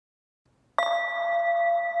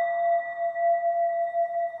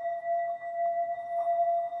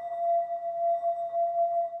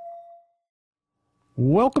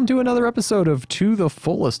Welcome to another episode of To the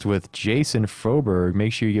Fullest with Jason Froberg.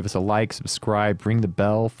 Make sure you give us a like, subscribe, ring the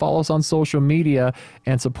bell, follow us on social media,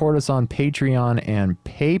 and support us on Patreon and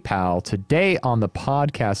PayPal. Today on the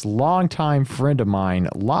podcast, longtime friend of mine,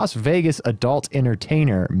 Las Vegas adult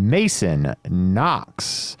entertainer, Mason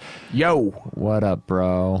Knox. Yo. What up,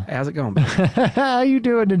 bro? Hey, how's it going, man? How you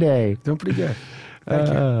doing today? Doing pretty good. Thank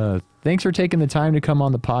you. Thanks for taking the time to come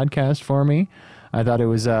on the podcast for me. I thought it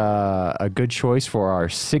was a good choice for our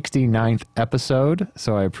 69th episode,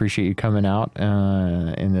 so I appreciate you coming out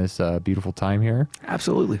in this beautiful time here.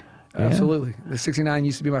 Absolutely. Yeah. Absolutely. The 69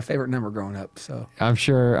 used to be my favorite number growing up, so. I'm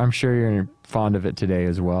sure you're fond of it today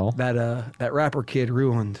as well. That rapper kid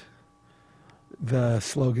ruined the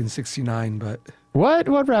slogan 69, but.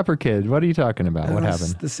 What rapper kid? What are you talking about? What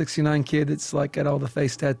happened? The 69 kid that's like got all the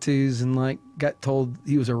face tattoos and like got told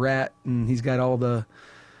he was a rat and he's got all the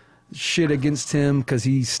shit against him because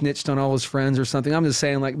he snitched on all his friends or something. I'm just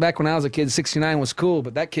saying, like, back when I was a kid, 69 was cool,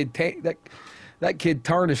 but that kid that kid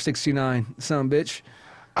tarnished 69, son of a bitch.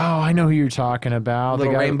 Oh, I know who you're talking about.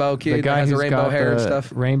 Little rainbow kid the guy that has who's the rainbow got hair and the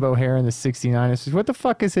stuff. Rainbow hair and the 69. What the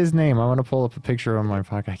fuck is his name? I want to pull up a picture on my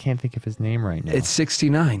pocket. I can't think of his name right now. It's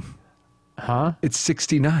 69. Huh? It's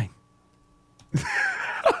 69.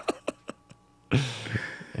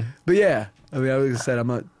 But yeah, I mean, like I said, I'm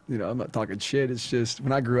not talking shit. It's just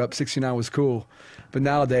when I grew up, 69 was cool, but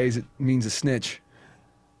nowadays it means a snitch.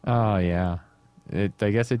 Oh yeah, I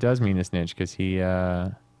guess it does mean a snitch because he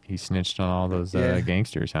snitched on all those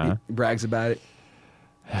gangsters, huh? He brags about it.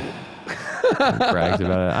 Brags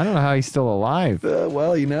about it. I don't know how he's still alive.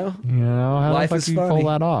 Well, how life the fuck is do you funny. pull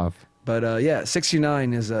that off? But yeah,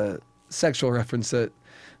 69 is a sexual reference that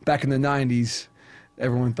back in the 90s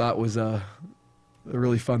everyone thought was a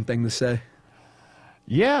really fun thing to say.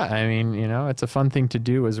 Yeah, I mean, it's a fun thing to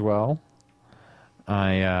do as well.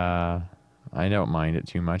 I don't mind it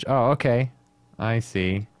too much. Oh, okay. I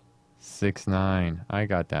see. 6ix9ine. I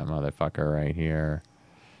got that motherfucker right here.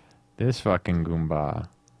 This fucking Goomba.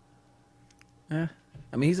 Yeah.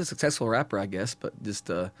 I mean, he's a successful rapper, I guess, but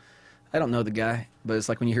just I don't know the guy, but it's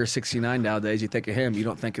like when you hear 69 nowadays, you think of him. You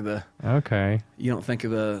don't think of the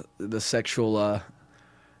the sexual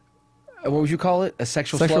what would you call it? A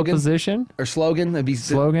sexual slogan? Position? Or slogan? It'd be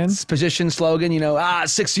slogan? Position, slogan,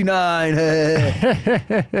 69.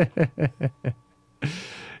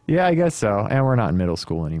 Yeah, I guess so. And we're not in middle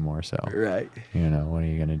school anymore, so. Right. What are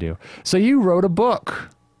you going to do? So you wrote a book.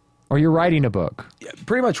 Or you're writing a book. Yeah,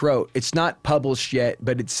 pretty much wrote. It's not published yet,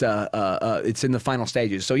 but it's in the final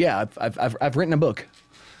stages. So yeah, I've written a book.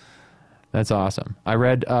 That's awesome. I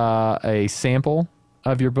read a sample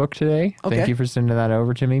of your book today. Okay. Thank you for sending that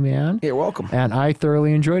over to me, man. You're welcome. And I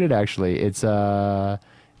thoroughly enjoyed it. Actually, it's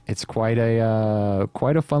quite a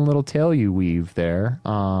fun little tale you weave there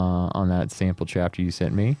on that sample chapter you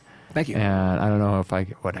sent me. Thank you. And I don't know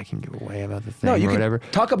what I can give away about the thing. No, you or can whatever.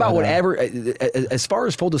 talk about whatever. As far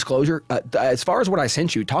as full disclosure, as far as what I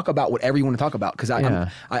sent you, talk about whatever you want to talk about because I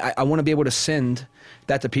want to be able to send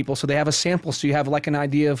that to people so they have a sample, so you have like an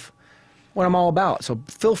idea of what I'm all about. So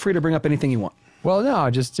feel free to bring up anything you want. Well, no,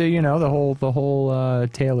 just the whole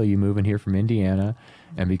tale of you moving here from Indiana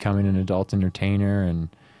and becoming an adult entertainer and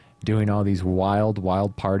doing all these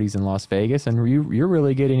wild parties in Las Vegas, and you're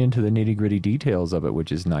really getting into the nitty gritty details of it,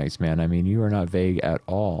 which is nice, man. I mean, you are not vague at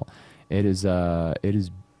all. It's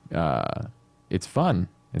fun.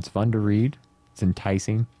 It's fun to read. It's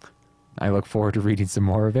enticing. I look forward to reading some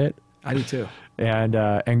more of it. I do too. And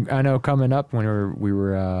I know coming up when we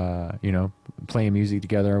were playing music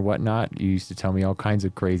together and whatnot, you used to tell me all kinds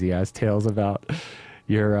of crazy ass tales about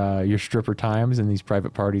your stripper times and these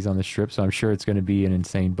private parties on the strip. So I'm sure it's going to be an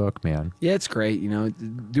insane book, man. Yeah, it's great.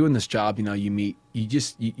 Doing this job, you meet,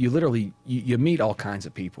 you literally meet all kinds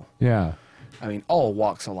of people. Yeah. I mean, all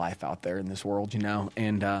walks of life out there in this world,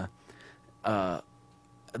 and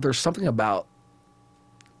there's something about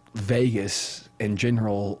Vegas in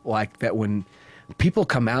general, like that when people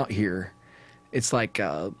come out here, it's like,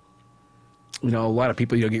 a lot of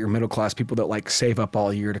people, get your middle class people that like save up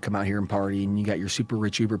all year to come out here and party, and you got your super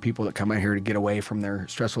rich Uber people that come out here to get away from their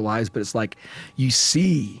stressful lives. But it's like you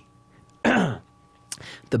see the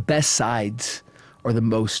best sides or the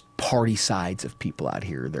most party sides of people out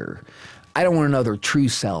here. I don't want to know their true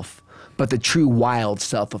self, but the true wild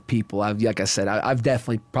self of people. Like I said, I've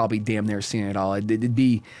definitely probably damn near seen it all. It'd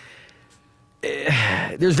be.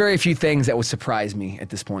 There's very few things that would surprise me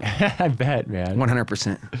at this point. I bet, man.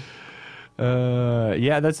 100%.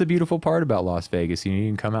 Yeah, that's the beautiful part about Las Vegas. You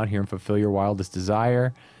can come out here and fulfill your wildest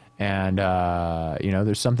desire, and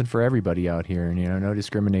there's something for everybody out here, and no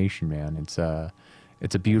discrimination, man. It's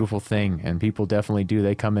a beautiful thing, and people definitely do.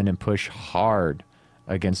 They come in and push hard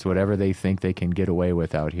against whatever they think they can get away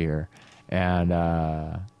with out here. And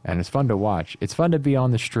it's fun to watch. It's fun to be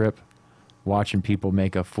on the Strip watching people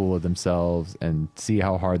make a fool of themselves and see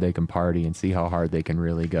how hard they can party and see how hard they can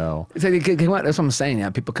really go. That's what I'm saying. Yeah,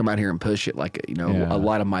 people come out here and push it. Like, a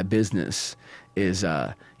lot of my business is,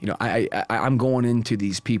 I'm going into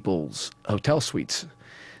these people's hotel suites.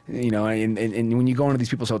 And when you go into these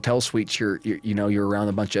people's hotel suites, you're around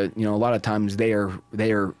a bunch of, a lot of times they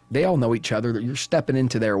all know each other. You're stepping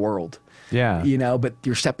into their world. Yeah. But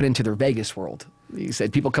you're stepping into their Vegas world. You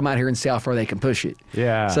said people come out here and see how far they can push it.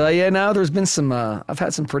 Yeah. So there's been some. I've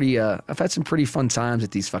had some pretty fun times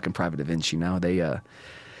at these fucking private events. They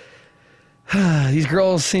these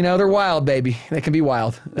girls, they're wild, baby. They can be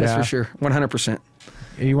wild. That's for sure. 100%.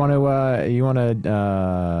 You want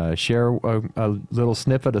to share a little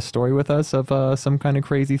snippet, a story with us of some kind of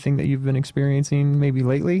crazy thing that you've been experiencing maybe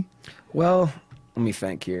lately? Well, let me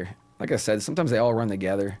think here. Like I said, sometimes they all run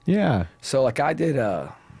together. Yeah. So like I did.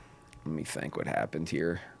 Let me think what happened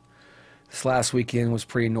here. This last weekend was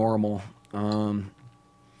pretty normal.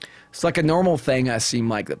 It's like a normal thing I seem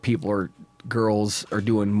like that girls are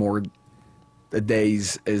doing more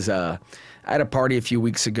days is I had a party a few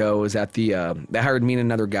weeks ago. It was at the they hired me and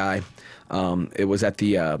another guy. It was at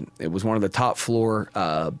it was one of the top floor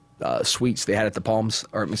suites they had at the Palms,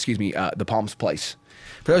 the Palms Place.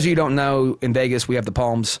 For those of you who don't know, in Vegas, we have the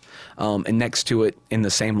Palms, and next to it, in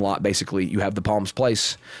the same lot, basically, you have the Palms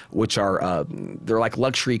Place, which are, they're like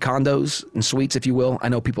luxury condos and suites, if you will. I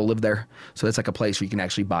know people live there, so that's like a place where you can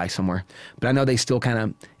actually buy somewhere. But I know they still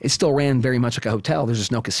it still ran very much like a hotel. There's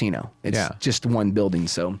just no casino. It's just one building.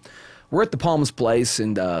 So we're at the Palms Place,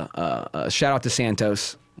 and shout out to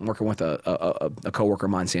Santos. I'm working with a coworker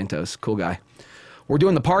of mine, Santos, cool guy. We're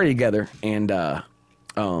doing the party together, and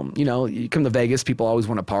you come to Vegas, people always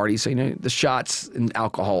want to party. So, the shots and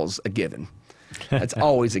alcohol is a given. That's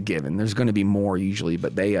always a given. There's going to be more usually,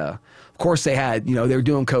 but they, of course they had, they were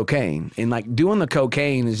doing cocaine, and like doing the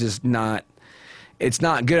cocaine is just it's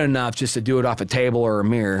not good enough just to do it off a table or a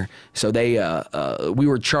mirror. So we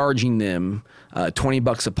were charging them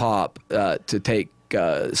 $20 a pop to take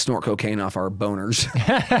snort cocaine off our boners,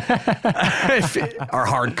 our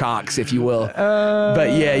hard cocks, if you will.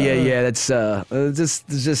 But yeah. That's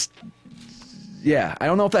just yeah. I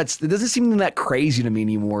don't know if it doesn't seem that crazy to me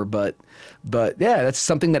anymore. But yeah, that's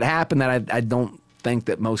something that happened that I don't think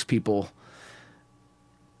that most people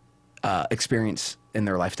experience in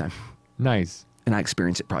their lifetime. Nice. And I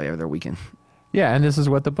experience it probably every other weekend. Yeah, and this is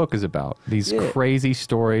what the book is about. These crazy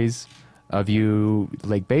stories of you,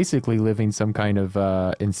 like, basically living some kind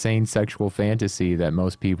of insane sexual fantasy that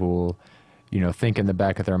most people, think in the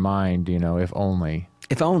back of their mind, if only.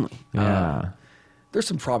 If only. Yeah. There's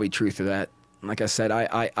some probably truth to that. Like I said,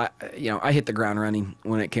 I hit the ground running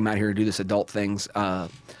when it came out here to do this adult things.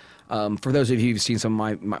 For those of you who've seen some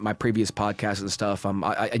of my previous podcasts and stuff,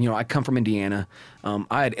 I come from Indiana.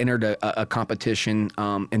 I had entered a competition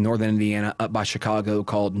in northern Indiana up by Chicago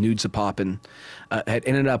called Nudes a Poppin'. Had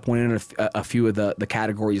ended up winning a few of the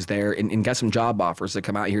categories there and got some job offers to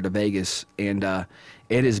come out here to Vegas. And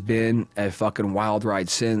it has been a fucking wild ride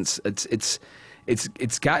since.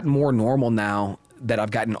 It's gotten more normal now that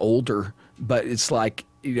I've gotten older, but it's like,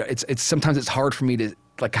 it's sometimes it's hard for me to,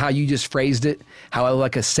 like how you just phrased it, how I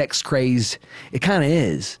like a sex crazed, it kind of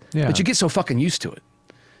is. Yeah. But you get so fucking used to it.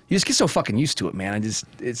 You just get so fucking used to it, man.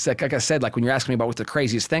 It's like I said, like when you're asking me about what's the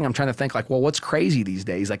craziest thing, I'm trying to think like, well, what's crazy these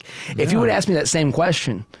days? Like if you would ask me that same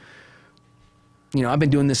question, I've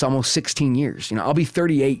been doing this almost 16 years. I'll be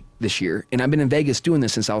 38 this year, and I've been in Vegas doing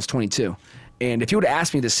this since I was 22. And if you would have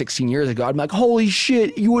asked me this 16 years ago, I'd be like, holy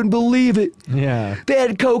shit, you wouldn't believe it. Yeah. They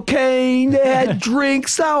had cocaine, they had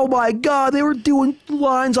drinks. Oh my God, they were doing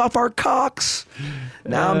lines off our cocks.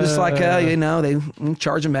 Now I'm just like, they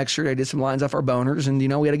charge them extra. They did some lines off our boners, and,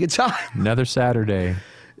 we had a good time. Another Saturday.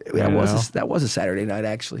 That was a Saturday night,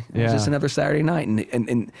 actually. It was just another Saturday night.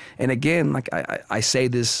 And again, like I say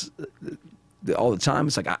this all the time,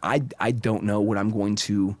 it's like I don't know what I'm going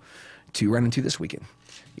to run into this weekend.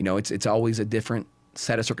 It's always a different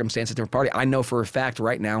set of circumstances, different party. I know for a fact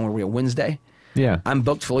right now, we're Wednesday. Yeah. I'm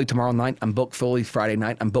booked fully tomorrow night. I'm booked fully Friday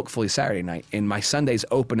night. I'm booked fully Saturday night. And my Sunday's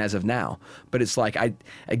open as of now. But it's like, I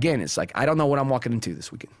don't know what I'm walking into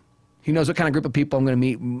this weekend. Who knows what kind of group of people I'm going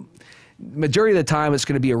to meet. Majority of the time, it's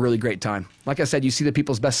going to be a really great time. Like I said, you see the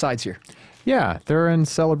people's best sides here. Yeah, they're in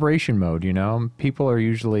celebration mode, People are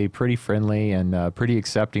usually pretty friendly and pretty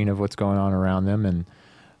accepting of what's going on around them, and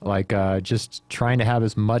like just trying to have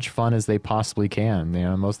as much fun as they possibly can.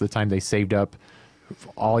 Most of the time they saved up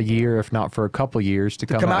all year, if not for a couple years, to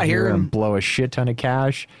come out here and blow a shit ton of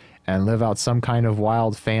cash and live out some kind of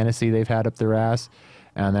wild fantasy they've had up their ass.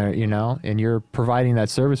 And they're, and you're providing that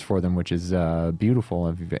service for them, which is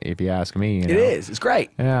beautiful, if you ask me. It is. It's great.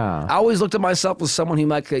 Yeah. I always looked at myself as someone who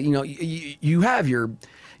might, you have your,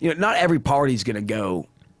 not every party's going to go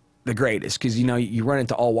the greatest because, you run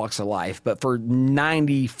into all walks of life. But for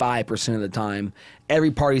 95% of the time,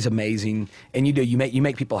 every party's amazing. And you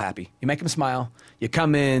make people happy. You make them smile. You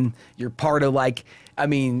come in, you're part of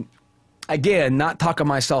again, not talking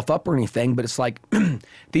myself up or anything, but it's like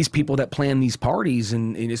these people that plan these parties,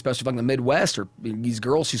 and especially like the Midwest or these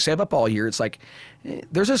girls who save up all year, it's like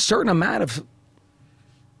there's a certain amount of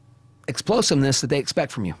explosiveness that they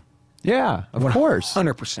expect from you. Yeah, of course.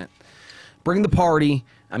 100%. Bring the party.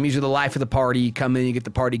 I'm usually the life of the party. You come in, you get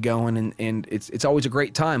the party going, and it's always a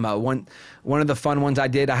great time. One of the fun ones I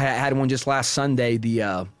did, I had one just last Sunday.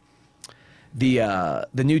 The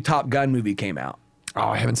new Top Gun movie came out. Oh,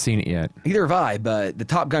 I haven't seen it yet. Neither have I, but the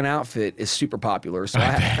Top Gun outfit is super popular. So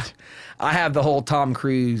I have the whole Tom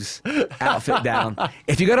Cruise outfit down.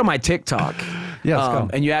 If you go to my TikTok,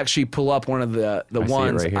 and you actually pull up one of the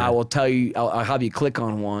ones, I will tell you, I'll have you click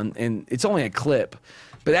on one, and it's only a clip.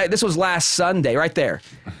 But this was last Sunday, right there.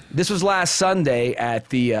 This was last Sunday at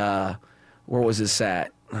the, where was this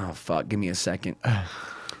at? Oh, fuck, give me a second.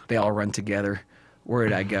 They all run together. Where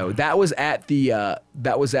did I go? That was at the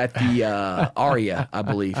Aria, I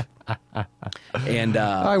believe. And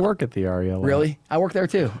I work at the Aria. Really? I work there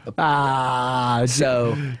too.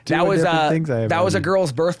 So that was a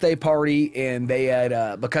girl's birthday party, and they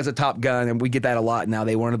had because of Top Gun, and we get that a lot now.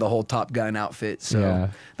 They wanted the whole Top Gun outfit, so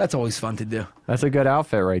that's always fun to do. That's a good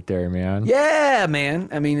outfit right there, man. Yeah, man.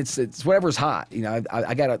 I mean, it's whatever's hot.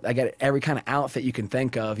 I got every kind of outfit you can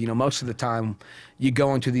think of. Most of the time you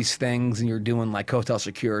go into these things and you're doing like hotel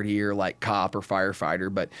security or like cop or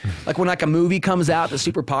firefighter, but like when like a movie comes out that's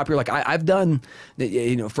super popular, like I've done,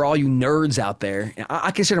 for all you nerds out there,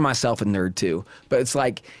 I consider myself a nerd too, but it's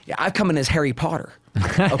like I've come in as Harry Potter.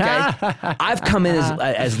 Okay, I've come in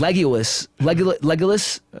as Legolas, Lord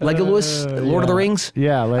of the Rings.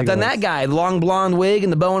 Yeah, Legolas. I've done that guy, long blonde wig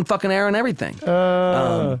and the bow and fucking arrow and everything.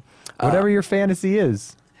 Whatever your fantasy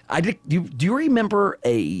is. I did. Do you remember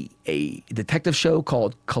a detective show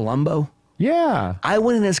called Columbo? Yeah, I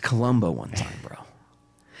went in as Columbo one time, bro.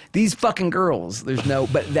 These fucking girls. There's no,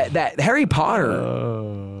 but that Harry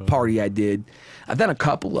Potter party I did, I've done a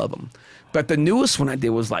couple of them. But the newest one I did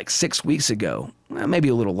was like 6 weeks ago, maybe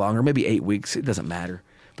a little longer, maybe 8 weeks. It doesn't matter.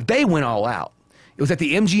 But they went all out. It was at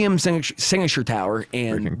the MGM Signature Tower,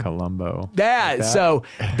 and freaking Columbo. Yeah, so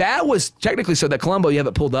that was technically, so that Columbo, you have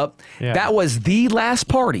it pulled up. Yeah. That was the last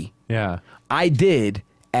party. Yeah, I did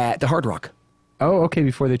at the Hard Rock. Oh, okay.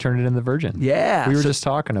 Before they turned it in the Virgin. Yeah, we were just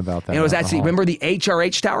talking about that. And it was actually, remember the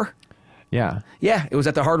HRH Tower? Yeah. Yeah, it was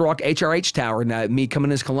at the Hard Rock HRH Tower, and me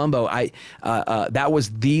coming as Columbo, that was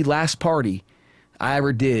the last party I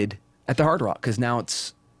ever did at the Hard Rock, because now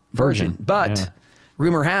it's Virgin. But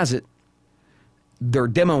rumor has it, they're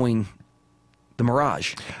demoing the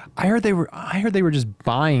Mirage. I heard they were just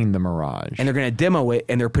buying the Mirage, and they're going to demo it,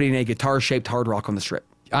 and they're putting a guitar-shaped Hard Rock on the Strip.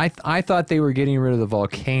 I thought they were getting rid of the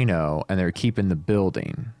volcano and they're keeping the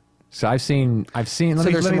building. So I've seen. Let me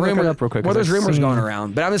look it up real quick. Well, there's rumors going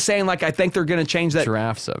around, but I'm just saying, like, I think they're going to change that.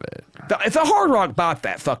 Drafts of it. If the Hard Rock bought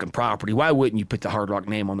that fucking property, why wouldn't you put the Hard Rock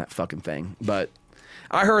name on that fucking thing? But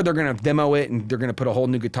I heard they're going to demo it, and they're going to put a whole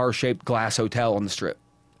new guitar-shaped glass hotel on the Strip,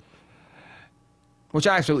 which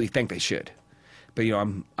I absolutely think they should. But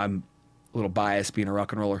I'm a little biased being a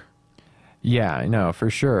rock and roller. Yeah, no, for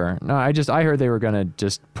sure. No, I heard they were going to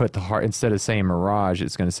just put instead of saying Mirage,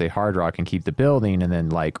 it's going to say Hard Rock and keep the building, and then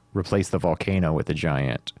like replace the volcano with a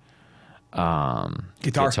giant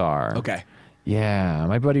guitar. Okay. Yeah,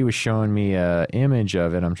 my buddy was showing me an image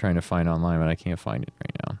of it. I'm trying to find online, but I can't find it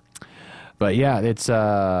right now. But yeah, it's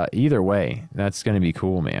either way, that's going to be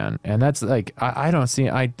cool, man. And that's like I don't see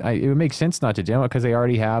it would make sense not to demo it because they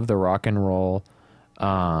already have the rock and roll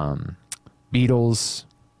Beatles.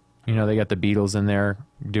 They got the Beatles in there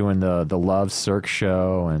doing the Love Cirque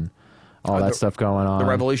show and all that stuff going on. The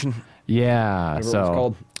Revolution. Yeah. Whatever it was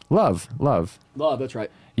called. Love. That's right.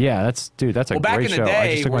 Yeah, that's a great show. Back in the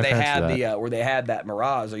day where they had that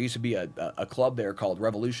Mirage, there used to be a club there called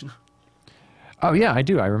Revolution. Oh yeah, I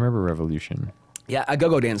do. I remember Revolution. Yeah, I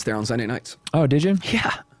go dance there on Sunday nights. Oh, did you?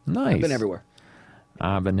 Yeah. Nice. I've been everywhere.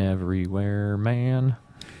 I've been everywhere, man.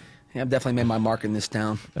 Yeah, I've definitely made my mark in this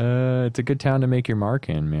town. It's a good town to make your mark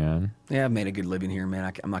in, man. Yeah, I've made a good living here,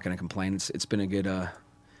 man. I'm not going to complain. It's been a good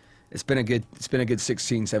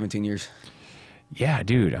 16, 17 years. Yeah,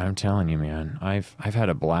 dude, I'm telling you, man. I've had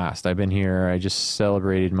a blast. I've been here. I just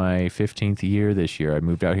celebrated my 15th year this year. I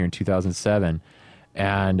moved out here in 2007,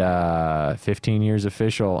 and 15 years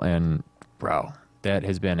official. And bro, that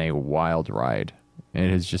has been a wild ride. It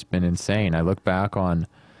has just been insane. I look back on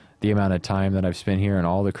the amount of time that I've spent here and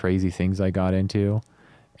all the crazy things I got into,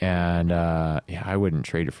 and yeah, I wouldn't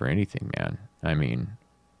trade it for anything, man. I mean,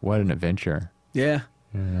 what an adventure. Yeah.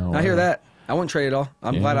 You know, I hear that. I wouldn't trade it all.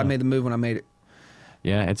 I'm glad I made the move when I made it.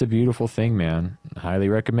 Yeah, it's a beautiful thing, man. Highly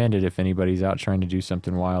recommend it if anybody's out trying to do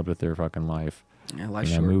something wild with their fucking life. Yeah,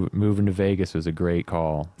 life's You know, short. moving to Vegas was a great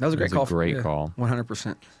call. That was a great call. Great call.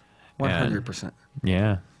 100%. 100%.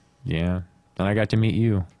 Yeah, yeah. And I got to meet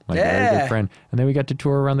you, like a very good friend. And then we got to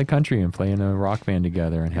tour around the country and play in a rock band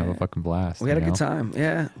together and have a fucking blast. We had a good time.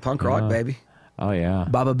 Yeah. Punk rock, baby. Oh, yeah.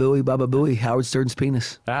 Baba Booey, Howard Stern's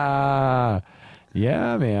penis. Ah,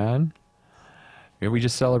 yeah, man. Yeah, we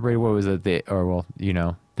just celebrated, what was it? The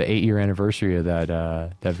 8-year anniversary of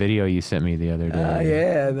that video you sent me the other day.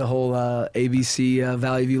 Yeah, the whole ABC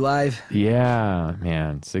Valley View Live. Yeah,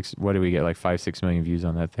 man. What did we get? Like 5-6 million views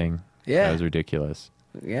on that thing? Yeah. That was ridiculous.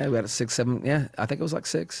 Yeah, we had a 6, 7. Yeah, I think it was like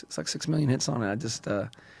 6. It's like 6 million hits on it. I just,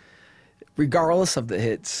 regardless of the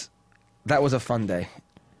hits, that was a fun day.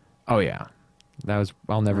 Oh, yeah.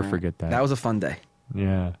 I'll never forget that. That was a fun day.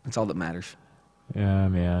 Yeah. That's all that matters. Yeah,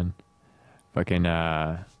 man. Fucking,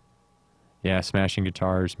 smashing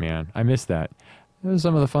guitars, man. I miss that. It was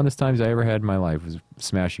some of the funnest times I ever had in my life was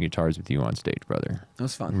smashing guitars with you on stage, brother. It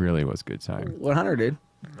was fun. It really was a good time. 100, dude.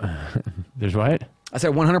 There's what? I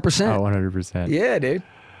said 100%. Oh, 100%. Yeah, dude.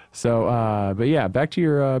 So, but yeah, back to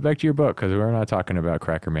your book, because we're not talking about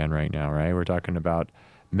Cracker Man right now, right? We're talking about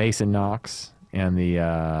Mason Knox and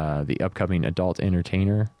the upcoming Adult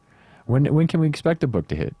Entertainer. When can we expect the book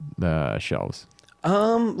to hit the shelves?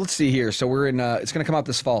 Let's see here. So we're in. It's going to come out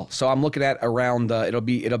this fall. So I'm looking at around. It'll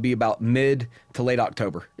be about mid to late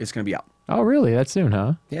October. It's going to be out. Oh, really? That's soon,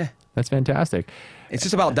 huh? Yeah. That's fantastic. It's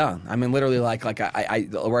just about done. I mean, literally, like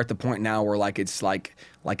we're at the point now where it's like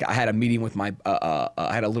I had a meeting with my.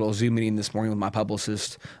 I had a little Zoom meeting this morning with my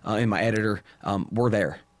publicist and my editor. We're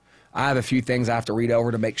there. I have a few things I have to read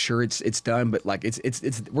over to make sure it's done, but like it's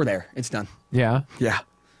we're there. It's done. Yeah. Yeah.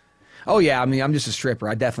 Oh yeah. I mean, I'm just a stripper.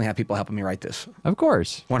 I definitely have people helping me write this. Of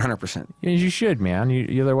course. 100%. You should, man.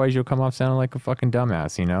 Otherwise, you'll come off sounding like a fucking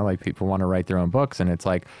dumbass. You know, like people want to write their own books, and it's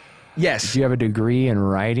like, yes. Do you have a degree in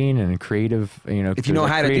writing and creative? You know, if you know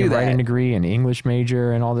how to do that, writing degree and English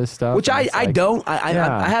major and all this stuff. Which I don't.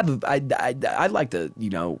 Yeah. I'd like to. You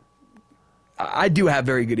know, I do have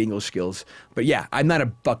very good English skills, but yeah, I'm not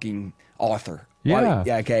a fucking author. Yeah.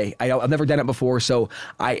 Yeah. Okay. I've never done it before, so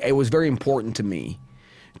it was very important to me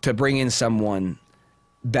to bring in someone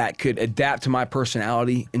that could adapt to my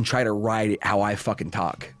personality and try to write it how I fucking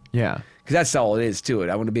talk. Yeah. Because that's all it is to it.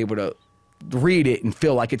 I want to be able to read it and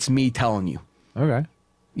feel like it's me telling you. Okay.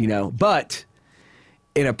 You know, but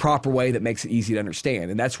in a proper way that makes it easy to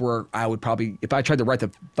understand. And that's where I would probably, if I tried to write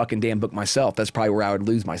the fucking damn book myself, that's probably where I would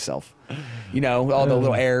lose myself. You know, all the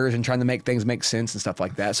little errors and trying to make things make sense and stuff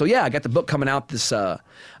like that. So yeah, I got the book coming out this fall.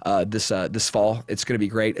 It's going to be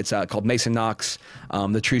great. It's called Mason Knox,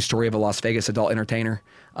 The True Story of a Las Vegas Adult Entertainer.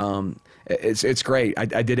 It's great.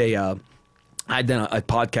 I'd done a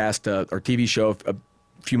podcast or TV show a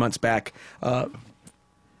few months back.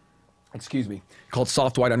 Excuse me, called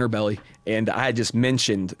Soft White Underbelly, and I had just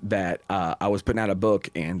mentioned that I was putting out a book,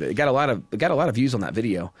 and it got a lot of views on that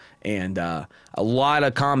video, and a lot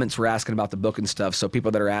of comments were asking about the book and stuff. So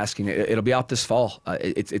people that are asking, it'll be out this fall.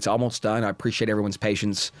 It's almost done. I appreciate everyone's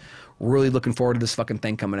patience. Really looking forward to this fucking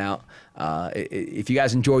thing coming out. If you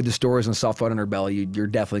guys enjoyed the stories on Soft White Underbelly, you're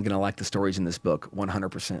definitely gonna like the stories in this book,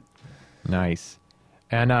 100%. Nice.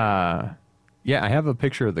 And yeah, I have a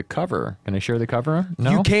picture of the cover. Can I share the cover?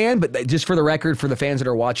 No? You can, but just for the record, for the fans that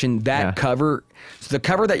are watching, that cover, so the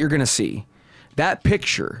cover that you're going to see, that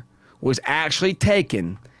picture was actually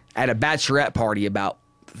taken at a bachelorette party about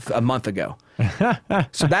a month ago.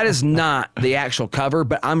 So that is not the actual cover,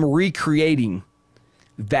 but I'm recreating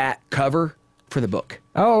that cover for the book.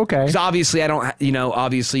 Oh, okay. Because obviously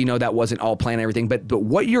that wasn't all planned and everything, but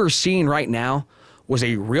what you're seeing right now was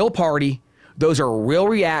a real party. Those are real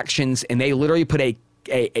reactions, and they literally put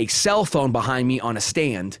a cell phone behind me on a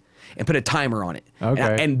stand and put a timer on it.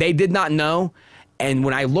 Okay. And they did not know. And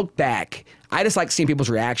when I look back, I just like seeing people's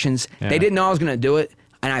reactions. Yeah. They didn't know I was going to do it,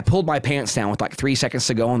 and I pulled my pants down with like 3 seconds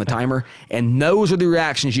to go on the timer, and those are the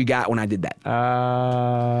reactions you got when I did that.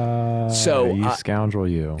 So you scoundrel,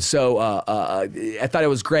 you. So I thought it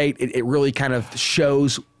was great. It really kind of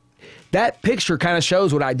shows, that picture kind of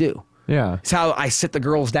shows what I do. Yeah. It's how I sit the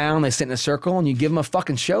girls down. They sit in a circle, and you give them a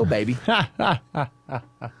fucking show, baby. I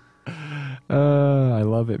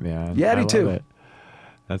love it, man. Yeah, I do love too. It.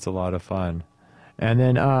 That's a lot of fun. And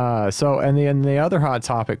then, and the other hot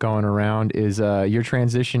topic going around is your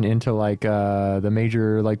transition into like the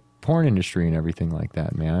major like porn industry and everything like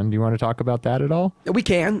that, man. Do you want to talk about that at all? We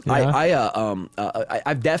can. Yeah.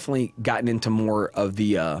 I've definitely gotten into more of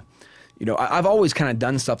the, I've always kind of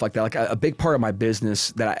done stuff like that. Like a big part of my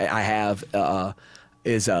business that I have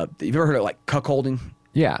is, you've ever heard of like cuckolding?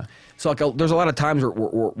 Yeah. So like there's a lot of times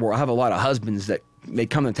where I have a lot of husbands that they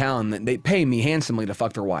come to town and they pay me handsomely to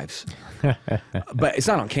fuck their wives, but it's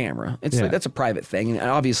not on camera. It's Yeah. like, that's a private thing, and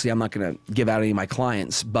obviously I'm not going to give out any of my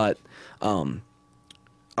clients. But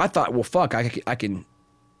I thought, well, fuck, I can.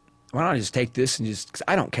 Why don't I just take this and just? 'Cause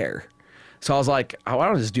I don't care. So I was like, oh, why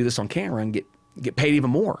don't I just do this on camera and get paid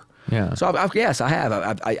even more? Yeah. So yes, I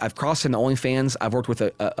have. I've crossed into OnlyFans. I've worked with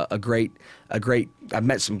a great. I've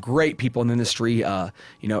met some great people in the industry.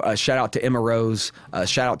 Shout out to Emma Rose.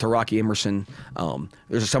 Shout out to Rocky Emerson.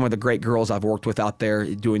 There's some of the great girls I've worked with out there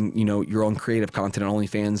doing your own creative content on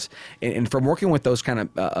OnlyFans. And from working with those kind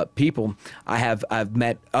of people, I've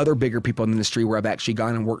met other bigger people in the industry where I've actually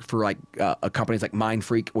gone and worked for like companies like Mind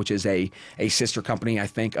Freak, which is a sister company I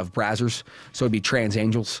think of Brazzers. So it'd be Trans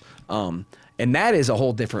Angels. And that is a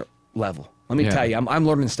whole different level. Let me tell you, I'm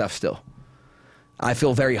learning stuff still. I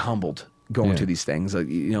feel very humbled going to these things.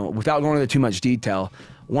 Without going into too much detail,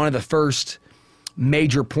 one of the first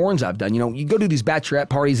major porns I've done, you go to these bachelorette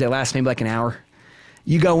parties that last maybe like an hour.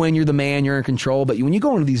 You go in, you're the man, you're in control. But when you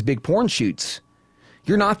go into these big porn shoots,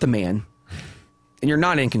 you're not the man and you're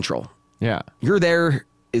not in control. Yeah. You're there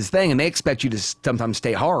is thing, and they expect you to sometimes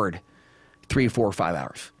stay hard 3, 4, 5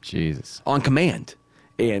 hours. Jesus. On command.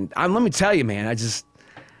 And let me tell you, man,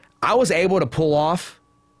 I was able to pull off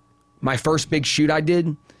my first big shoot I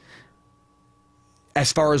did.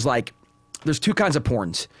 As far as like, there's two kinds of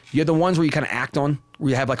porns. You have the ones where you kind of act on,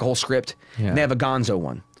 where you have like a whole script, and they have a gonzo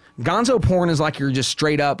one. Gonzo porn is like you're just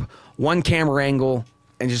straight up one camera angle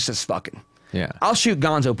and just fucking. Yeah. I'll shoot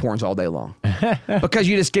gonzo porns all day long because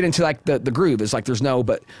you just get into like the groove. It's like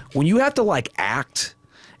but when you have to like act.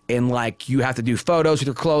 And like you have to do photos with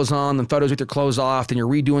your clothes on, then photos with your clothes off, then you're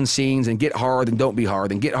redoing scenes and get hard and don't be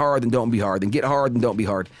hard, then get hard and don't be hard, then get hard and don't be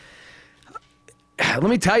hard. Let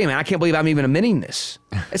me tell you, man, I can't believe I'm even admitting this.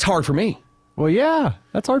 It's hard for me. Well, yeah,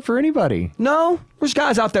 that's hard for anybody. No, there's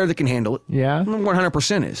guys out there that can handle it. Yeah.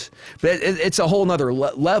 100% is. But it's a whole nother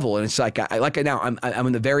level. And it's like, now, I'm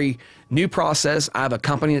in the very new process. I have a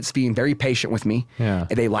company that's being very patient with me. Yeah.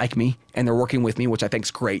 And they like me and they're working with me, which I think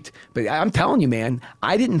is great. But I'm telling you, man,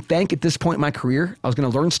 I didn't think at this point in my career I was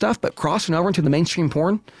going to learn stuff, but crossing over into the mainstream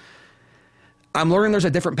porn, I'm learning there's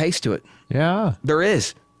a different pace to it. Yeah. There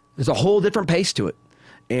is. There's a whole different pace to it.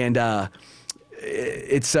 And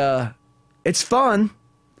it's fun.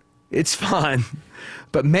 It's fun.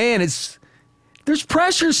 But man, there's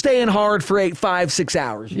pressure staying hard for 8, 5, 6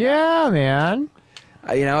 hours. Yeah, man.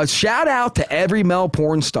 Shout out to every male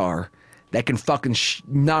porn star that can fucking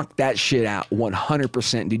knock that shit out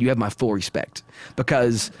 100%. Dude, you have my full respect.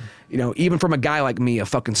 Because, even from a guy like me, a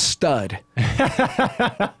fucking stud,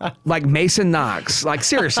 like Mason Knox, like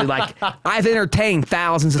seriously, like I've entertained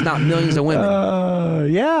thousands, if not millions of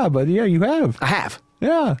women. Yeah, but yeah, you have. I have.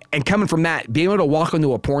 Yeah. And coming from that, being able to walk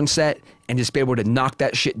into a porn set and just be able to knock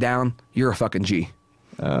that shit down, you're a fucking G.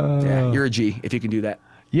 Yeah, you're a G if you can do that.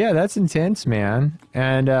 Yeah, that's intense, man.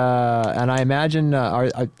 And I imagine are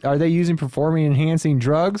they using performing enhancing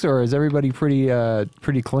drugs, or is everybody pretty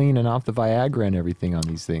clean and off the Viagra and everything on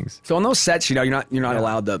these things? So on those sets, you're not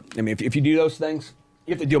allowed to. I mean, if you do those things,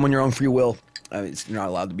 you have to do them on your own free will. You're not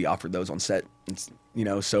allowed to be offered those on set.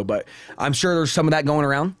 But I'm sure there's some of that going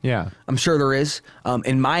around. Yeah, I'm sure there is.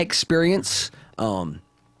 In my experience,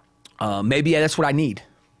 maybe that's what I need.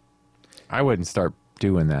 I wouldn't start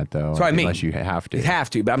doing that though. That's what I mean. Unless you have to. You have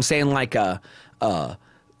to, but I'm saying like,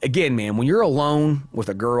 again, man, when you're alone with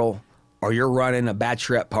a girl or you're running a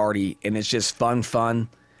bachelorette party and it's just fun,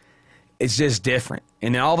 it's just different.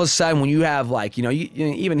 And then all of a sudden when you have like, you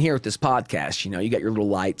even here at this podcast, you got your little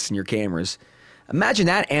lights and your cameras. Imagine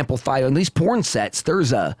that amplified on these porn sets.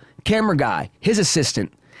 There's a camera guy, his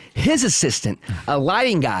assistant, a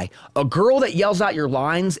lighting guy, a girl that yells out your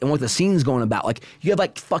lines and what the scene's going about. Like you have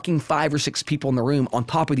like fucking 5 or 6 people in the room on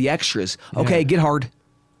top of the extras. Okay, get hard.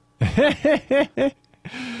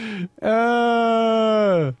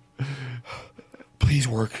 Please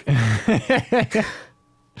work.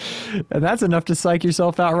 And that's enough to psych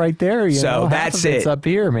yourself out right there. So that's it. It's up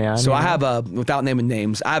here, man. So I have without naming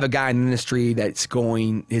names, I have a guy in the industry that's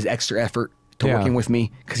going his extra effort to working with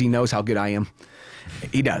me because he knows how good I am.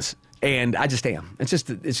 He does. And I just am. It's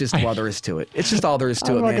just all there is to it. It's just all there is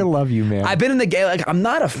to it, man. I fucking love you, man. I've been in the game. Like, I'm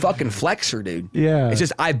not a fucking flexer, dude. Yeah. It's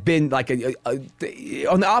just I've been like on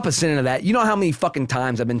the opposite end of that. You know how many fucking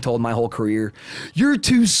times I've been told my whole career, "You're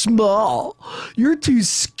too small. You're too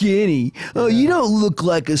skinny. Oh, you don't look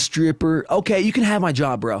like a stripper." Okay, you can have my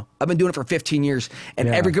job, bro. I've been doing it for 15 years, and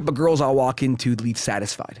Yeah. every group of girls I'll walk into leave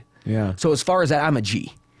satisfied. Yeah. So as far as that, I'm a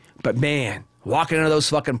G. But man, walking into those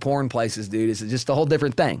fucking porn places, dude, is just a whole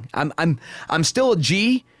different thing. I'm still a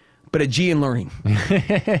G, but a G in learning.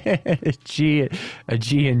 a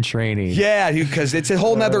G in training. Yeah, because it's a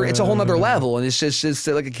whole nother level, and it's just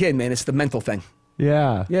like a kid, man. It's the mental thing.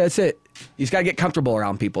 Yeah. Yeah, that's it. You just gotta get comfortable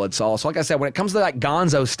around people. It's all. So like I said, when it comes to like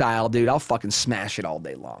Gonzo style, dude, I'll fucking smash it all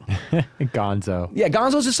day long. Gonzo. Yeah,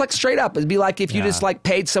 Gonzo's just like straight up. It'd be like if you Yeah. just like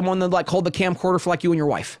paid someone to like hold the camcorder for like you and your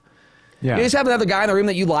wife. Yeah. You just have another guy in the room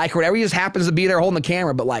that you like or whatever. He just happens to be there holding the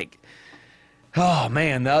camera, but like, oh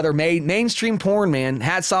man, the other mainstream porn, man.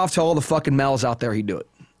 Hats off to all the fucking males out there who do it.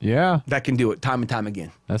 Yeah. That can do it time and time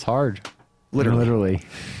again. That's hard. Literally.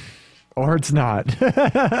 Or it's not.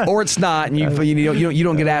 Or it's not, and you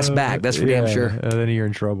don't get asked back. That's for damn sure. Then you're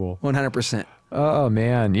in trouble. 100%. Oh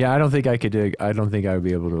man, yeah. I don't think I could. I don't think I would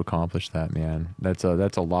be able to accomplish that, man. That's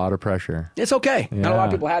a lot of pressure. It's okay. Not a lot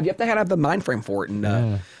of Yeah. people have. You have to have the mind frame for it.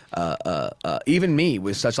 And even me,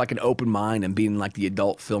 with such like an open mind and being like the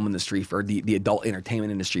adult film industry for the adult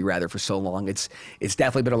entertainment industry rather for so long, it's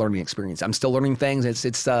definitely been a learning experience. I'm still learning things.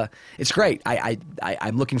 It's great.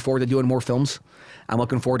 I'm looking forward to doing more films. I'm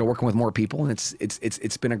looking forward to working with more people, and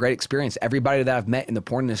it's been a great experience. Everybody that I've met in the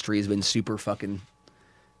porn industry has been super fucking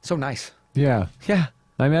so nice. Yeah. Yeah.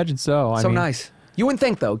 I imagine so. I mean, Nice. You wouldn't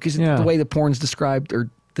think though, because Yeah. the way the porn's described or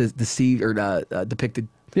deceived or depicted,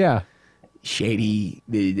 Yeah. shady.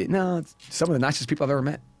 No, it's some of the nicest people I've ever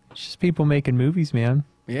met. It's just people making movies, man.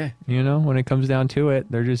 Yeah, You know, when it comes down to it,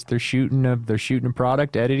 they're shooting a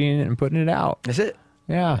product, editing it, and putting it out. that's it.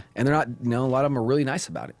 Yeah. And they're not. A lot of them are really nice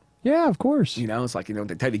about it. Yeah, of course. It's like they tell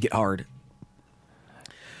you to get hard.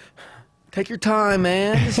 Take your time,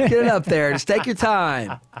 man. Just get it up there. Just take your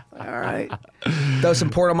time. All right. Throw some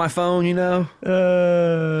porn on my phone.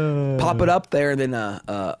 Pop it up there, and then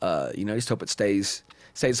just hope it stays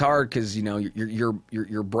hard because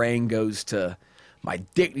your brain goes to my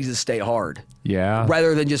dick needs to stay hard Yeah.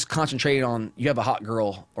 rather than just concentrating on you have a hot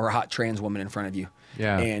girl or a hot trans woman in front of you.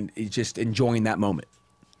 Yeah. And it's just enjoying that moment.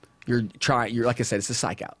 You're like I said, it's a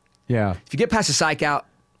psych out. Yeah. If you get past the psych out,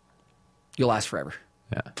 you'll last forever.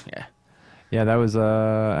 Yeah. Yeah. Yeah, that was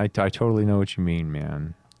I totally know what you mean,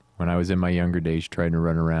 man. When I was in my younger days trying to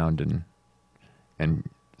run around and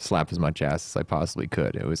slap as much ass as I possibly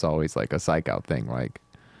could, it was always like a psych out thing, like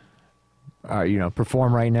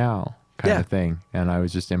perform right now kind Yeah. of thing. And I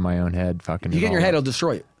was just in my own head fucking If you it get in your all head, up. it'll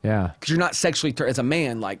destroy you. Yeah. Because you're not sexually as a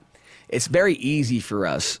man. Like it's very easy for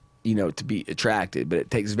us, to be attracted, but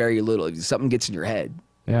it takes very little. If something gets in your head,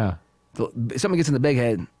 Yeah. if something gets in the big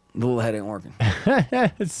head, the little head ain't working.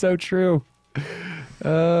 It's so true.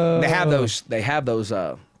 They have those.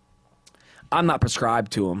 I'm not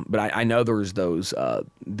prescribed to them, but I know there's those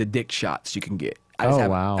the dick shots you can get. I just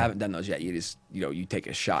wow. haven't done those yet. You just you take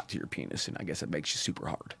a shot to your penis, and I guess it makes you super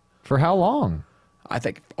hard. For how long? I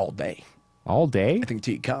think all day. All day? I think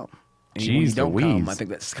until you come. And Jeez when you don't come, Louise. I think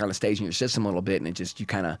that kind of stays in your system a little bit, and it just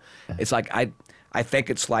it's like I think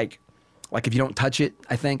it's like if you don't touch it.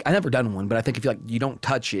 I think I've never done one, but I think if you don't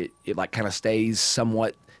touch it, it like kind of stays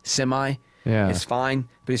somewhat semi. Yeah. It's fine,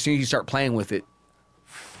 but as soon as you start playing with it,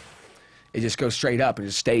 it just goes straight up and it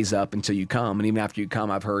just stays up until you come. And even after you come,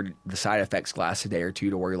 I've heard the side effects last a day or two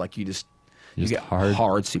to where you get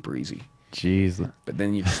hard super easy. Jeez. But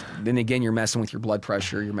then then again, you're messing with your blood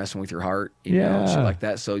pressure, you're messing with your heart, Yeah. shit like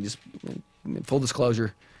that. So just full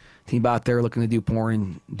disclosure, team out there looking to do porn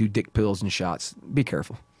and do dick pills and shots, be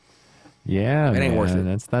careful. Yeah, It ain't man. worth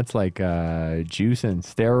it. That's like juicing,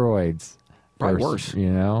 steroids. Probably Versus,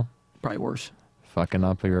 worse. Probably worse. fucking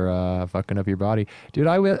up your body, dude.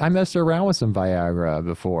 I messed around with some Viagra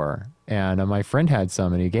before, and my friend had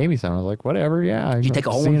some, and he gave me some. I was like, whatever, yeah. You take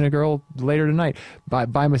a whole seeing one? a girl later tonight. By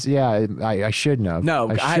yeah, I shouldn't have. No,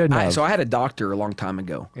 I shouldn't have. so I had a doctor a long time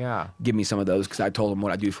ago. Yeah. Give me some of those because I told him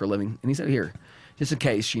what I do for a living, and he said, "Here, just in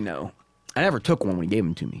case, I never took one when he gave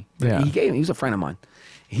them to me. But Yeah. he was a friend of mine.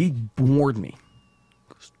 He warned me.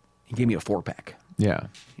 He gave me a 4-pack. Yeah.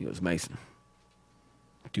 He goes, Mason,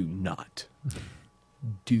 do not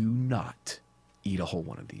eat a whole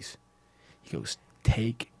one of these. He goes,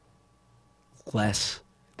 take less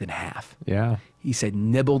than half. Yeah. He said,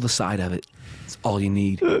 nibble the side of it. That's all you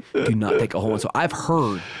need. Do not take a whole one. So I've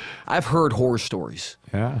heard I've heard horror stories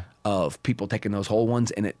Yeah. of people taking those whole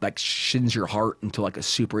ones, and it like shins your heart into like a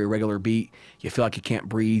super irregular beat. You feel like you can't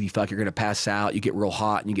breathe. You feel like you're gonna pass out. You get real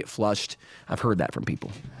hot and you get flushed. I've heard that from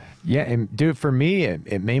people. Yeah, and dude, for me,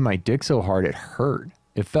 it made my dick so hard it hurt.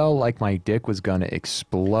 It felt like my dick was gonna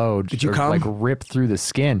explode. Did you or, come? like rip through the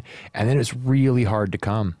skin, and then it's really hard to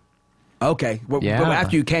come. Okay, well, Yeah. but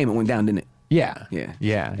after you came, it went down, didn't it? Yeah, Yeah.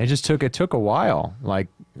 yeah. It took a while. Like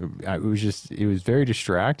it was very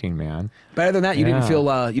distracting, man. But other than that, you didn't Yeah.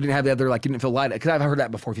 feel you didn't have the other like you didn't feel light, because I've heard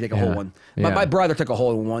that before. If you take a whole Yeah. one, Yeah. my brother took a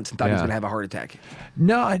whole one once and thought he was Yeah. gonna have a heart attack.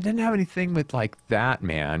 No, I didn't have anything with like that,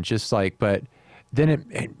 man. Just like, but then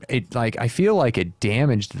it like I feel like it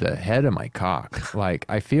damaged the head of my cock. Like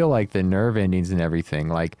I feel like the nerve endings and everything,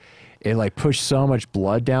 like it like pushed so much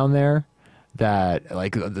blood down there that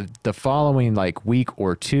like the following like week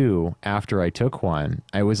or two after I took one,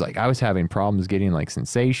 I was having problems getting like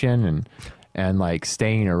sensation and like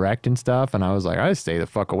staying erect and stuff, and I was like, I just stay the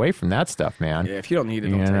fuck away from that stuff, man. Yeah, if you don't need it,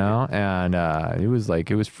 You don't take know, and it was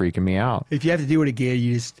freaking me out. it. If you have to do it again,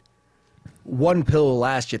 you just one pill will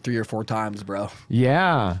last you 3 or 4 times, bro.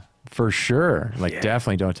 Yeah, for sure. Like, Yeah.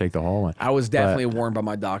 definitely don't take the whole one. I was definitely warned by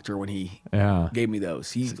my doctor when he Yeah. gave me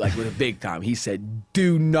those. He's like with a big time. He said,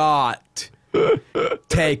 "Do not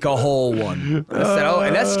take a whole one." I said, "Oh,"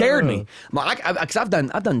 and that scared me. Because I've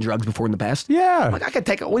done drugs before in the past. Yeah. Like I could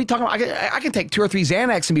take. What are you talking about? I can take 2 or 3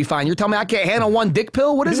 Xanax and be fine. You're telling me I can't handle one dick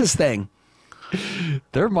pill? What is this thing?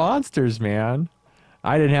 They're monsters, man.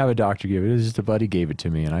 I didn't have a doctor give it. It was just a buddy gave it to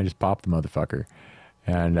me, and I just popped the motherfucker.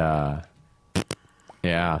 And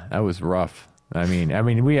yeah, that was rough. I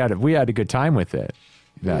mean, we had a good time with it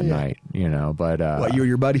that night, you know. But What, you or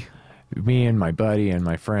your buddy? me and my buddy and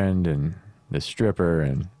my friend and the stripper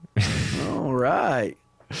and All right,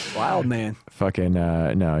 wild man. fucking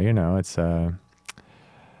no, you know, it's when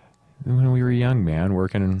we were young, man,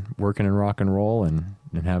 working in rock and roll and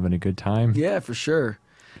having a good time. Yeah, for sure.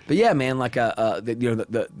 But yeah, man, like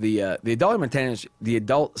the adult entertainment, the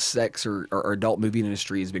adult sex or adult movie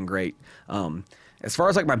industry has been great. As far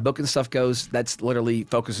as like my book and stuff goes, that's literally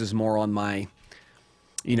focuses more on my,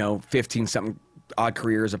 15 something odd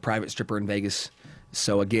career as a private stripper in Vegas.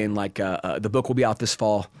 So again, like the book will be out this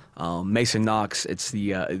fall. Mason Knox. It's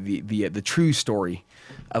the true story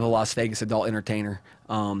of a Las Vegas adult entertainer.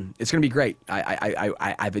 It's going to be great.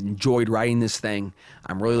 I've enjoyed writing this thing.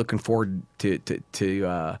 I'm really looking forward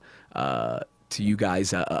to you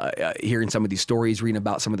guys hearing some of these stories, reading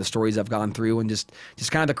about some of the stories I've gone through, and just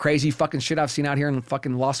kind of the crazy fucking shit I've seen out here in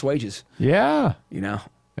fucking Lost Wages. Yeah.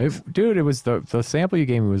 Dude, it was the sample you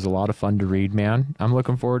gave me was a lot of fun to read, man. I'm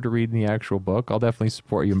looking forward to reading the actual book. I'll definitely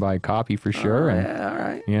support you and buy a copy for sure. And, Yeah, all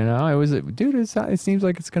right. It seems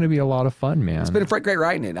like it's going to be a lot of fun, man. It's been great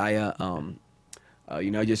writing it.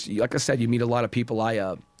 Just like I said, you meet a lot of people. Like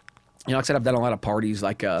I said, I've done a lot of parties.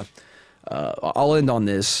 Like, I'll end on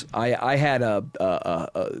this. I had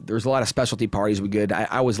there's a lot of specialty parties we did.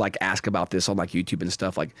 I was like asked about this on like YouTube and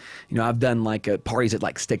stuff. Like, I've done like parties that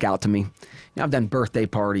like stick out to me. I've done birthday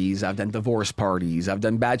parties. I've done divorce parties. I've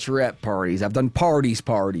done bachelorette parties. I've done parties.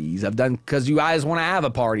 I've done because you guys want to have a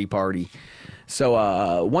party.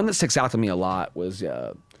 So one that sticks out to me a lot was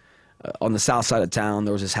on the south side of town.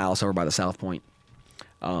 There was this house over by the South Point.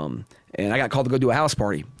 And I got called to go do a house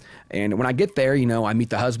party. And when I get there, I meet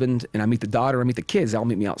the husband and I meet the daughter, I meet the kids. They all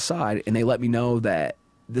meet me outside, and they let me know that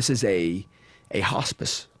this is a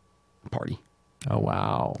hospice party. Oh,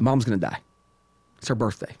 wow. Mom's gonna die. It's her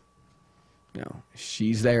birthday.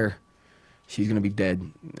 She's there. She's gonna be dead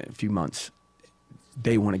in a few months.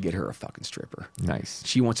 They want to get her a fucking stripper. Nice.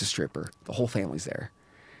 She wants a stripper. The whole family's there.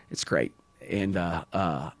 It's great. And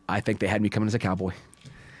I think they had me come in as a cowboy.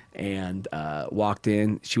 And walked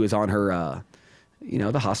in. She was on her,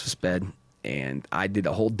 the hospice bed. And I did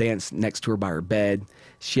a whole dance next to her by her bed.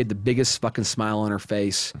 She had the biggest fucking smile on her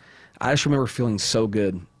face. I just remember feeling so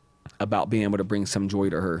good about being able to bring some joy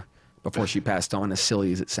to her before she passed on, as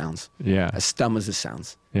silly as it sounds. Yeah. As dumb as it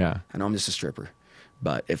sounds. Yeah. I know I'm just a stripper.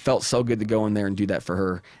 But it felt so good to go in there and do that for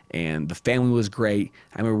her. And the family was great.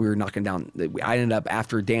 I remember we were knocking down. I ended up,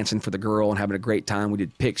 after dancing for the girl and having a great time, we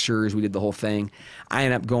did pictures. We did the whole thing. I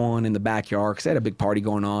ended up going in the backyard because they had a big party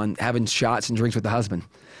going on, having shots and drinks with the husband.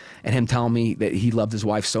 And him telling me that he loved his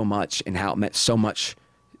wife so much and how it meant so much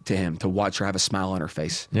to him to watch her have a smile on her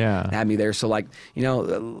face. Yeah. And had me there. So, like, a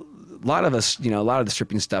lot of us, a lot of the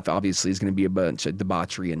stripping stuff obviously is going to be a bunch of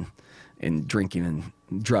debauchery and drinking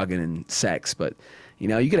and drugging and sex. But, you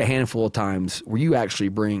get a handful of times where you actually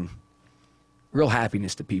bring real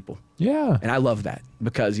happiness to people. Yeah. And I love that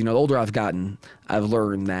because, the older I've gotten, I've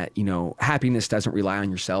learned that, happiness doesn't rely on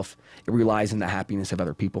yourself. It relies on the happiness of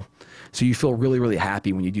other people. So you feel really, really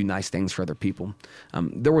happy when you do nice things for other people.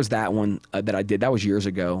 There was that one that I did. That was years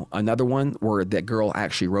ago. Another one where that girl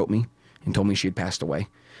actually wrote me and told me she had passed away.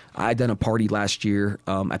 I had done a party last year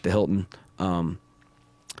at the Hilton.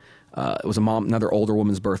 It was another older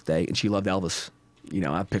woman's birthday, and she loved Elvis.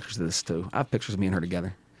 I have pictures of this too. I have pictures of me and her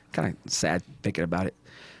together. Kind of sad thinking about it.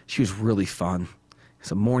 She was really fun.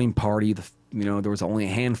 It's a morning party. There was only a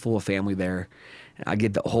handful of family there. I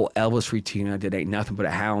did the whole Elvis routine. I did Ain't Nothing But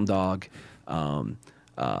a Hound Dog.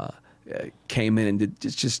 Came in and did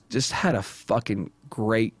just had a fucking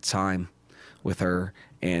great time with her,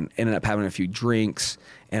 and ended up having a few drinks.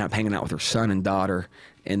 Ended up hanging out with her son and daughter.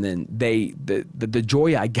 And then the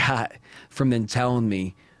joy I got from them telling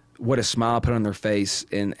me what a smile put on their face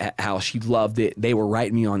and how she loved it. They were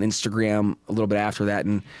writing me on Instagram a little bit after that,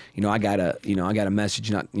 and I got a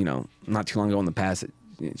message not too long ago in the past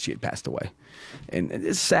that she had passed away, and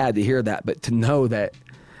it's sad to hear that, but to know that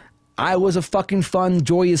I was a fucking fun,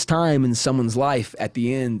 joyous time in someone's life at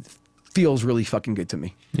the end feels really fucking good to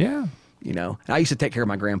me. Yeah. And I used to take care of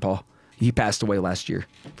my grandpa. He passed away last year.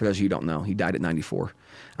 For those of you who don't know, he died at 94.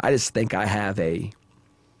 I just think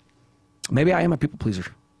maybe I am a people pleaser.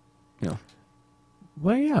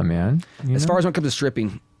 Well, yeah, man. As far as when it comes to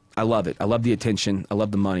stripping, I love it. I love the attention. I love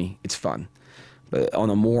the money. It's fun. But on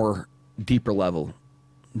a more deeper level,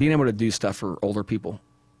 being able to do stuff for older people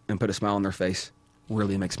and put a smile on their face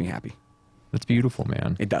really makes me happy. That's beautiful,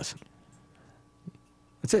 man. It does.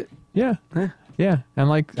 That's it. Yeah. Yeah.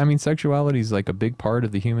 And sexuality is like a big part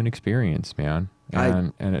of the human experience, man.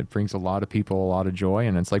 And it brings a lot of people a lot of joy,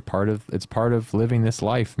 and it's like part of living this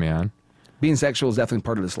life, man. Being sexual is definitely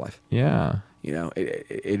part of this life. Yeah.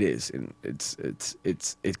 It is, and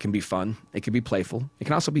it can be fun. It can be playful. It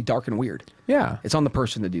can also be dark and weird. Yeah. It's on the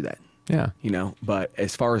person to do that. Yeah. But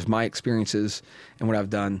as far as my experiences and what I've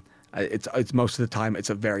done, it's most of the time it's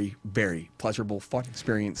a very, very pleasurable, fun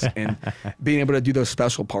experience. And being able to do those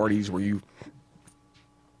special parties where you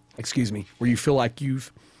feel like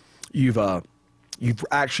you've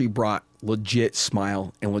actually brought legit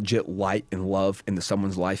smile and legit light and love into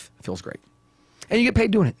someone's life feels great. And you get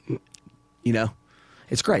paid doing it.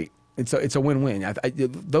 It's great. It's a win-win.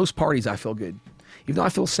 Those parties, I feel good. Even though I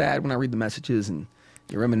feel sad when I read the messages and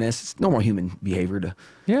you reminisce, it's normal human behavior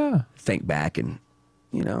to think back and,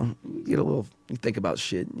 get a little, you think about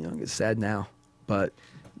shit, get sad now. But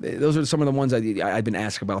those are some of the ones I've been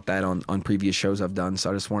asked about that on previous shows I've done.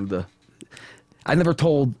 So I just wanted to, I never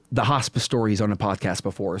told the hospice stories on a podcast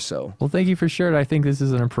before, so. Well, thank you for sharing. I think this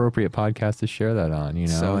is an appropriate podcast to share that on.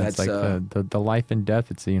 So it's like the life and death.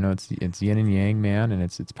 It's it's yin and yang, man, and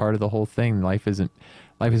it's part of the whole thing. Life is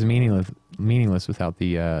meaningless without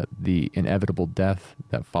the inevitable death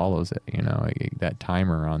that follows it. That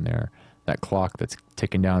timer on there, that clock that's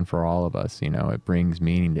ticking down for all of us. It brings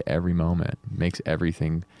meaning to every moment, makes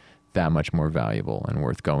everything that much more valuable and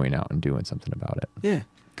worth going out and doing something about it. Yeah,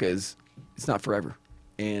 because it's not forever.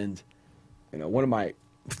 And, one of my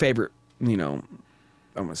favorite, I don't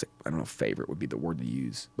know if favorite would be the word to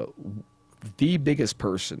use, but the biggest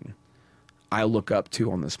person I look up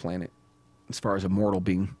to on this planet, as far as a mortal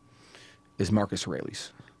being, is Marcus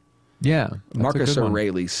Aurelius. Yeah. Marcus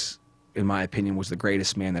Aurelius, in my opinion, was the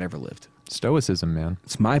greatest man that ever lived. Stoicism, man.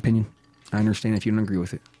 It's my opinion. I understand if you don't agree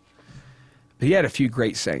with it. But he had a few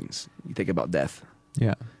great sayings. You think about death.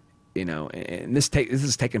 Yeah. And this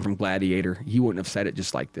is taken from Gladiator. He wouldn't have said it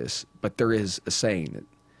just like this, but there is a saying that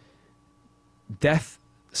death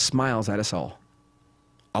smiles at us all.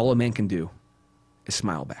 All a man can do is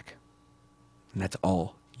smile back. And that's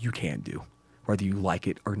all you can do, whether you like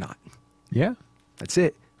it or not. Yeah. That's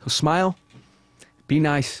it. So smile, be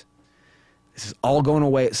nice. This is all going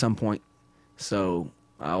away at some point. So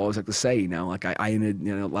I always like to say, like I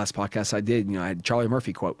ended, last podcast I did, I had Charlie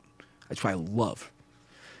Murphy quote. That's what I love.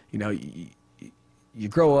 You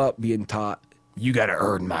grow up being taught, you got to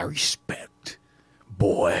earn my respect,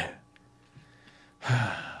 boy.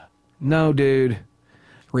 No, dude.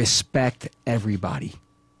 Respect everybody.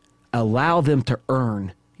 Allow them to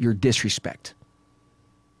earn your disrespect.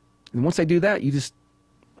 And once they do that, you just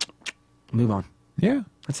move on. Yeah.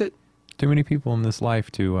 That's it. Too many people in this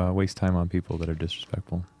life to waste time on people that are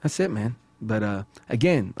disrespectful. That's it, man. But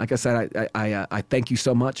again, like I said, I thank you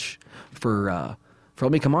so much for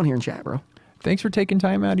letting me come on here and chat, bro. Thanks for taking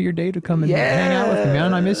time out of your day to come and hang out with me,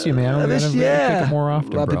 man. I miss you, man. We gotta pick it more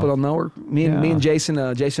often, a lot of people don't know her. Me and Jason.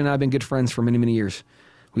 Jason and I have been good friends for many, many years.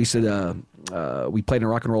 We used to we played in a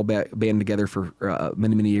rock and roll band together for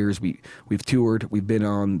many years. We've toured. We've been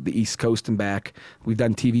on the East Coast and back. We've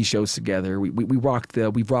done TV shows together. We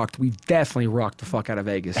definitely rocked the fuck out of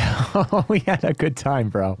Vegas. We had a good time,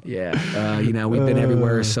 bro. Yeah, you know, we've been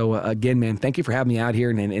everywhere. So again, man, thank you for having me out here.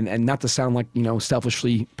 And not to sound like, you know,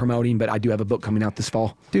 selfishly promoting, but I do have a book coming out this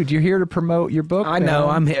fall. Dude, you're here to promote your book. I know.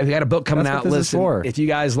 I got a book coming That's out. what this is for. If you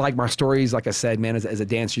guys like my stories, like I said, man, as a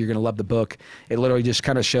dancer, you're gonna love the book. It literally just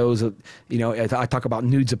kind of shows, you know, I talk about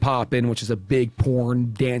Nudes of Poppin', which is a big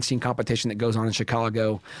porn dancing competition that goes on in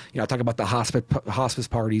Chicago. You know, I talk about the hospice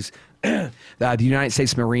parties. The United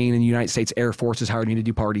States Marine and the United States Air Force is hired me to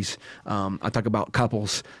do parties. I talk about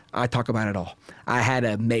couples. I talk about it all. I had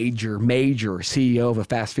a major CEO of a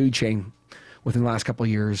fast food chain within the last couple of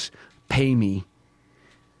years pay me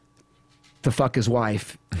to fuck his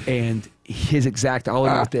wife, and his exact, I'll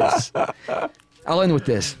end with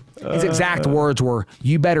this. His exact words were,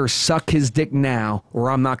 "You better suck his dick now or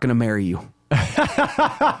I'm not going to marry you." All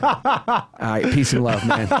right, peace and love,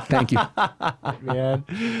 man. Thank you. Man,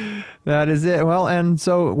 that is it. Well, and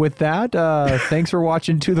so with that, thanks for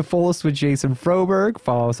watching To the Fullest with Jason Froberg.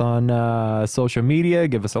 Follow us on social media,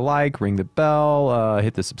 give us a like, ring the bell,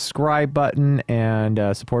 hit the subscribe button, and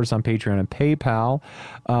support us on Patreon and PayPal.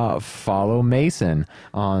 Follow Mason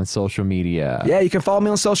on social media. Yeah, you can follow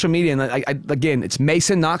me on social media. And again, it's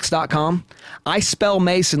MasonKnox.com. I spell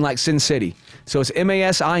Mason like Sin City. So it's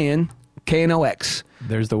MASINKNOX.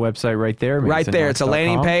 There's the website right there. Right there. It's a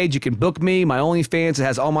landing MasonKnox.com. page. You can book me, my OnlyFans. It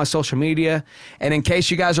has all my social media. And in case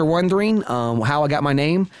you guys are wondering how I got my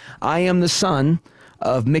name, I am the son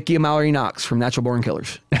of Mickey and Mallory Knox from Natural Born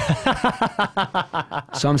Killers.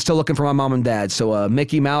 So I'm still looking for my mom and dad. So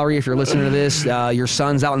Mickey, Mallory, if you're listening to this, your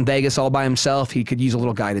son's out in Vegas all by himself. He could use a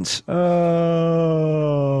little guidance.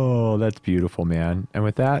 Oh, that's beautiful, man. And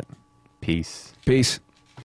with that, peace. Peace.